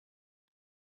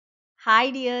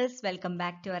Hi dears, welcome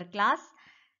back to our class.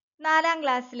 4ാം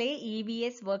ക്ലാസ്സിലെ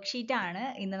EVS worksheet ആണ്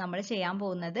ഇന്ന് നമ്മൾ ചെയ്യാൻ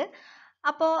പോകുന്നത്.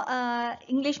 അപ്പോൾ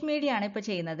ഇംഗ്ലീഷ് മീഡിയം ആണ് ഇപ്പോൾ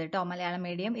ചെയ്യുന്നത് കേട്ടോ. മലയാളം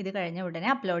മീഡിയം ഇത് കഴിഞ്ഞ ഉടനെ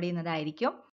അപ്ലോഡ്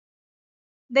ചെയ്യുന്നതായിരിക്കും.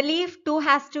 The leaf too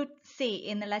has to say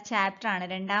എന്നുള്ള ചാപ്റ്റർ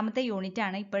ആണ്, രണ്ടാമത്തെ യൂണിറ്റ്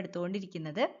ആണ് ഇപ്പോൾ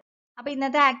എടുത്തുകൊണ്ടിരിക്കുന്നത്. അപ്പോൾ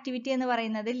ഇന്നത്തെ ആക്ടിവിറ്റി എന്ന്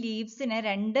പറയുന്നത് ലീവ്സിനെ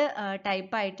രണ്ട്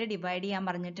ടൈപ്പ് ആയിട്ട് ഡിവൈഡ് ചെയ്യാൻ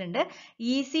പറഞ്ഞിട്ടുണ്ട്.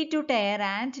 Easy two tier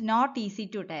and not easy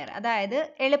two tier. അതായത്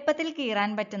എളുപ്പത്തിൽ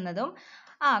കീറാൻ പറ്റുന്നതും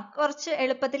കുറച്ച്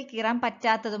എളുപ്പത്തിൽ കീറാൻ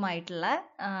പറ്റാത്തതുമായിട്ടുള്ള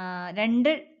രണ്ട്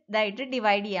ഇതായിട്ട്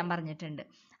ഡിവൈഡ് ചെയ്യാൻ പറഞ്ഞിട്ടുണ്ട്.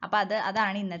 അപ്പൊ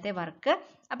അതാണ് ഇന്നത്തെ വർക്ക്.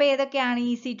 അപ്പൊ ഏതൊക്കെയാണ്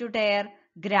easy two tier?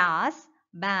 Grass,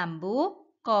 bamboo,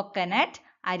 coconut,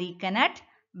 അരിക്കനട്ട്,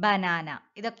 banana.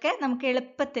 ഇതൊക്കെ നമുക്ക്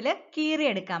എളുപ്പത്തിൽ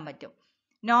കീറിയെടുക്കാൻ പറ്റും.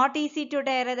 നോട്ട് ഈസി ടു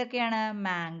ടയർ ഏതൊക്കെയാണ്?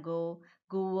 Mango,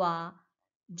 guava,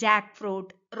 Jack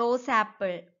fruit, rose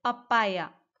apple, പപ്പായ.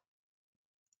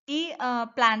 ഈ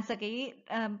പ്ലാന്റ്സ്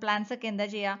ഒക്കെ എന്താ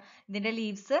ചെയ്യുക? ഇതിന്റെ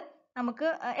ലീവ്സ് നമുക്ക്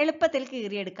എളുപ്പത്തിൽ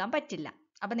കീറിയെടുക്കാൻ പറ്റില്ല.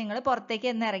 അപ്പൊ നിങ്ങൾ പുറത്തേക്ക്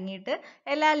ഒന്ന് ഇറങ്ങിയിട്ട്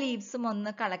എല്ലാ ലീവ്സും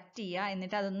ഒന്ന് കളക്ട് ചെയ്യുക,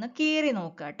 എന്നിട്ട് അതൊന്ന് കീറി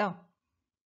നോക്കുക കേട്ടോ.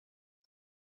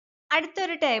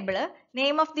 അടുത്തൊരു table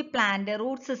name of the plant,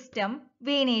 root system,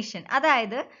 വേനേഷൻ.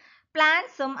 അതായത്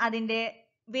പ്ലാന്റ്സും അതിന്റെ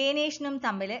വേനേഷനും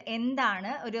തമ്മിൽ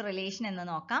എന്താണ് ഒരു റിലേഷൻ എന്ന്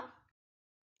നോക്കാം.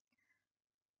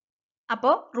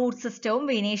 അപ്പോൾ റൂട്ട് സിസ്റ്റവും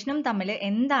വേനേഷനും തമ്മിൽ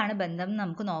എന്താണ് ബന്ധം എന്ന്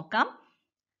നമുക്ക് നോക്കാം.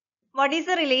 What is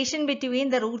the relation between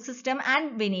the root system and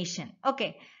venation? Okay,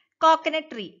 coconut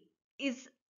tree is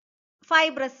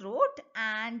fibrous root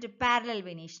and parallel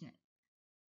venation.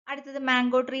 അടുത്തത്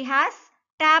mango tree has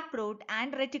tap root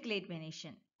and reticulate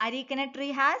venation. Arecanut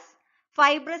tree has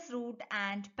fibrous root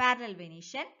and parallel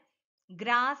venation.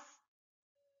 Grass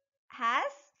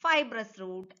has fibrous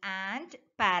root and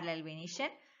parallel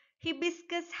venation.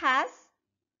 Hibiscus has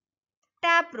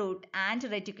taproot and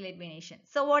reticulate venation.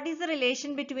 So what is the relation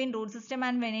between root system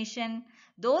and venation?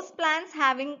 Those plants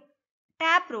having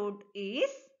taproot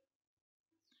is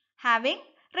having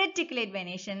reticulate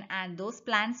venation, and those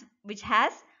plants which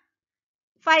has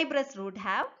fibrous root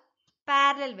have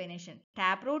parallel venation.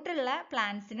 Taproot ulla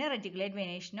plants ine reticulate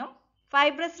venation um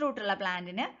fibrous root ulla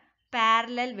plant ine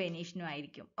parallel venation um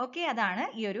aayirikkum. Okay, adana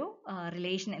ee oru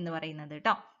relation ennu parayunnathu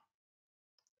ട്ടോ.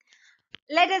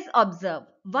 Let us observe.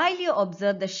 While you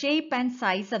observe the shape and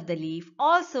size of the leaf,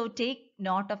 also take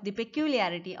note of the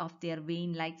peculiarity of their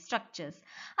vein-like structures.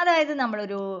 അതായത്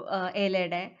നമ്മളൊരു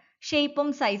ഇലയുടെ ഷേപ്പും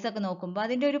സൈസും ഒക്കെ നോക്കുമ്പോൾ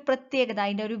അതിൻ്റെ ഒരു പ്രത്യേകത,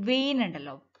 അതിൻ്റെ ഒരു വെയിൻ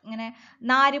ഉണ്ടല്ലോ, ഇങ്ങനെ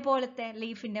നാര് പോലത്തെ,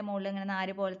 ലീഫിന്റെ മുകളിൽ ഇങ്ങനെ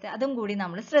നാര് പോലത്തെ, അതും കൂടി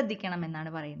നമ്മൾ ശ്രദ്ധിക്കണം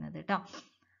എന്നാണ് പറയുന്നത് കേട്ടോ.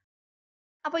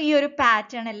 അപ്പൊ ഈ ഒരു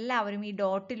പാറ്റേൺ എല്ലാവരും ഈ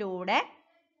ഡോട്ടിലൂടെ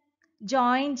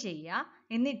ജോയിൻ ചെയ്യുക.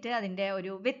 എന്നിട്ട് അതിന്റെ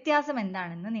ഒരു വ്യത്യാസം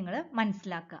എന്താണെന്ന് നിങ്ങൾ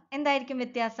മനസ്സിലാക്കുക. എന്തായിരിക്കും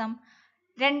വ്യത്യാസം?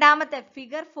 രണ്ടാമത്തെ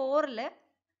ഫിഗർ 4ൽ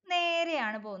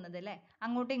നേരെയാണ് പോകുന്നത് അല്ലെ,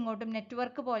 അങ്ങോട്ടും ഇങ്ങോട്ടും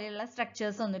നെറ്റ്വർക്ക് പോലെയുള്ള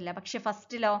സ്ട്രക്ചേഴ്സ് ഒന്നുമില്ല. പക്ഷെ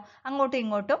ഫസ്റ്റിലോ അങ്ങോട്ടും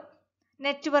ഇങ്ങോട്ടും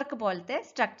നെറ്റ്വർക്ക് പോലത്തെ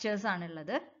സ്ട്രക്ചേഴ്സ്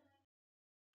ആണുള്ളത്.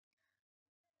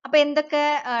 അപ്പൊ എന്തൊക്കെ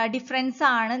ഡിഫറൻസ്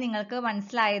ആണ് നിങ്ങൾക്ക്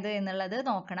മനസ്സിലായത് എന്നുള്ളത്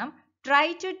നോക്കണം. Try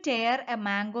to tear a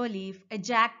mango leaf, a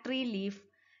jack tree leaf,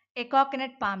 a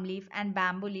coconut palm leaf and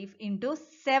bamboo leaf into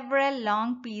several long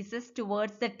pieces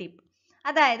towards the tip.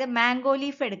 അതായത് മാംഗോ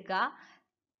ലീഫ് എടുക്കുക,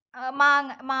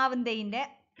 മാവിന്റെ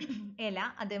ഇല,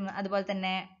 അതുപോലെ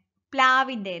തന്നെ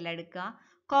പ്ലാവിന്റെ ഇല എടുക്കുക,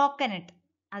 കോക്കനട്ട്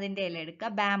അതിന്റെ ഇല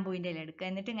എടുക്കുക, ബാംബുവിന്റെ ഇല എടുക്കുക,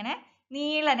 എന്നിട്ട് ഇങ്ങനെ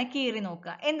നീളനെ കീറി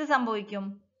നോക്കുക. എന്ത് സംഭവിക്കും?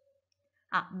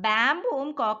 ബാംബുവും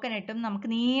കോക്കനട്ടും നമുക്ക്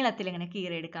നീളത്തിൽ ഇങ്ങനെ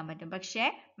കീറി എടുക്കാൻ പറ്റും. പക്ഷെ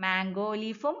മാംഗോ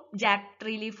ലീഫും ജാക്ക്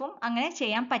ട്രീ ലീഫും അങ്ങനെ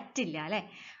ചെയ്യാൻ പറ്റില്ല അല്ലെ.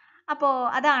 അപ്പോ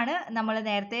അതാണ് നമ്മൾ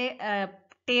നേരത്തെ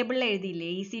ടേബിളിൽ എഴുതിയില്ലേ,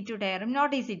 ഈസി ടു ടയറും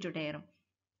നോട്ട് ഈസി ടു ടയറും.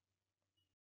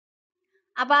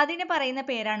 അപ്പൊ അതിന് പറയുന്ന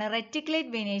പേരാണ്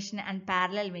reticulate venation and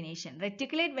parallel venation.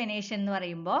 Reticulate venation എന്ന്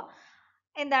പറയുമ്പോൾ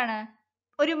എന്താണ്?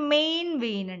 ഒരു മെയിൻ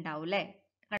വെയിൻ ഉണ്ടാവും അല്ലെ,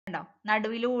 കണ്ടോ,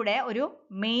 നടുവിലൂടെ ഒരു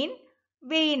മെയിൻ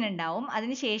വെയിൻ ഉണ്ടാവും.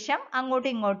 അതിനുശേഷം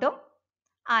അങ്ങോട്ടും ഇങ്ങോട്ടും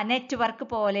നെറ്റ്വർക്ക്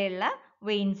പോലെയുള്ള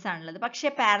വെയിൻസ് ആണുള്ളത്. പക്ഷെ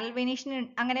പാരലൽ വെനേഷൻ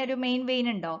അങ്ങനെ ഒരു മെയിൻ വെയിൻ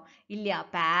ഉണ്ടോ? ഇല്ല,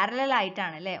 പാരലൽ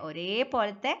ആയിട്ടാണ് അല്ലെ,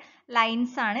 ഒരേപോലത്തെ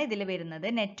ലൈൻസ് ആണ് ഇതിൽ വരുന്നത്.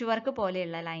 നെറ്റ്വർക്ക്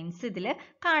പോലെയുള്ള ലൈൻസ് ഇതിൽ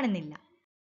കാണുന്നില്ല.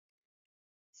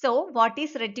 So what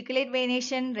is reticulate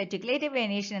venation? Reticulate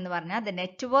venation എന്ന് പറഞ്ഞാൽ the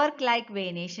network like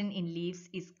venation in leaves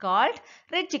is called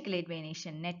reticulate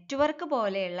venation. Network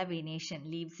പോലെയുള്ള venation,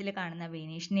 ലീവ്സിൽ കാണുന്ന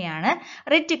വെനേഷനെയാണ്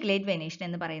reticulate venation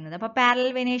എന്ന് പറയുന്നത്. അപ്പോൾ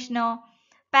parallel venationോ?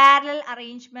 Parallel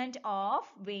arrangement of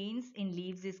veins in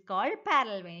leaves is called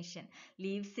parallel venation.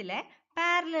 ലീവ്സിലെ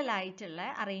parallel ആയിട്ടുള്ള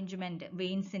arrangement,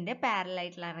 വെയിൻസിന്റെ parallel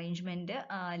ആയിട്ടുള്ള arrangement,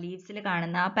 ലീവ്സിൽ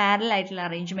കാണുന്ന ആ പാരലൽ ആയിട്ടുള്ള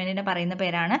അറേഞ്ച്മെന്റിനെ പറയുന്ന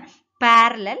പേരാണ്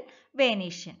പാരലൽ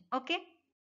venation. Okay.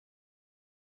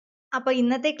 അപ്പോൾ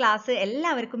ഇന്നത്തെ ക്ലാസ്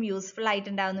എല്ലാവർക്കും യൂസ്ഫുൾ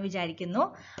ആയിട്ടുണ്ടാവുമെന്ന് വിചാരിക്കുന്നു.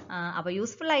 അപ്പോൾ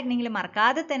യൂസ്ഫുൾ ആയിട്ടുണ്ടെങ്കിൽ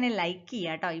മറക്കാതെ തന്നെ ലൈക്ക്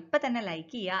ചെയ്യുക കേട്ടോ. ഇപ്പം തന്നെ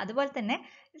ലൈക്ക് ചെയ്യുക. അതുപോലെ തന്നെ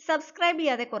സബ്സ്ക്രൈബ്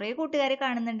ചെയ്യാതെ കുറേ കൂട്ടുകാർ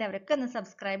കാണുന്നുണ്ട്. അവരൊക്കെ ഒന്ന്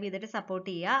സബ്സ്ക്രൈബ് ചെയ്തിട്ട് സപ്പോർട്ട്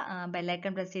ചെയ്യുക.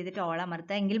 ബെല്ലൈക്കൺ പ്രസ് ചെയ്തിട്ട് ഓൾ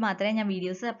അമർത്തുക. എങ്കിൽ മാത്രമേ ഞാൻ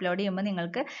വീഡിയോസ് അപ്ലോഡ് ചെയ്യുമ്പോൾ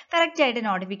നിങ്ങൾക്ക് കറക്റ്റ് ആയിട്ട്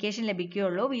നോട്ടിഫിക്കേഷൻ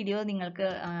ലഭിക്കുകയുള്ളൂ. വീഡിയോ നിങ്ങൾക്ക്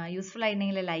യൂസ്ഫുൾ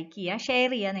ആയിട്ടുണ്ടെങ്കിൽ ലൈക്ക് ചെയ്യുക,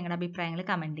 ഷെയർ ചെയ്യുക, നിങ്ങളുടെ അഭിപ്രായങ്ങൾ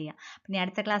കമൻറ്റ് ചെയ്യുക. പിന്നെ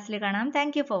അടുത്ത ക്ലാസ്സിൽ കാണാം.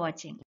 Thank you for watching.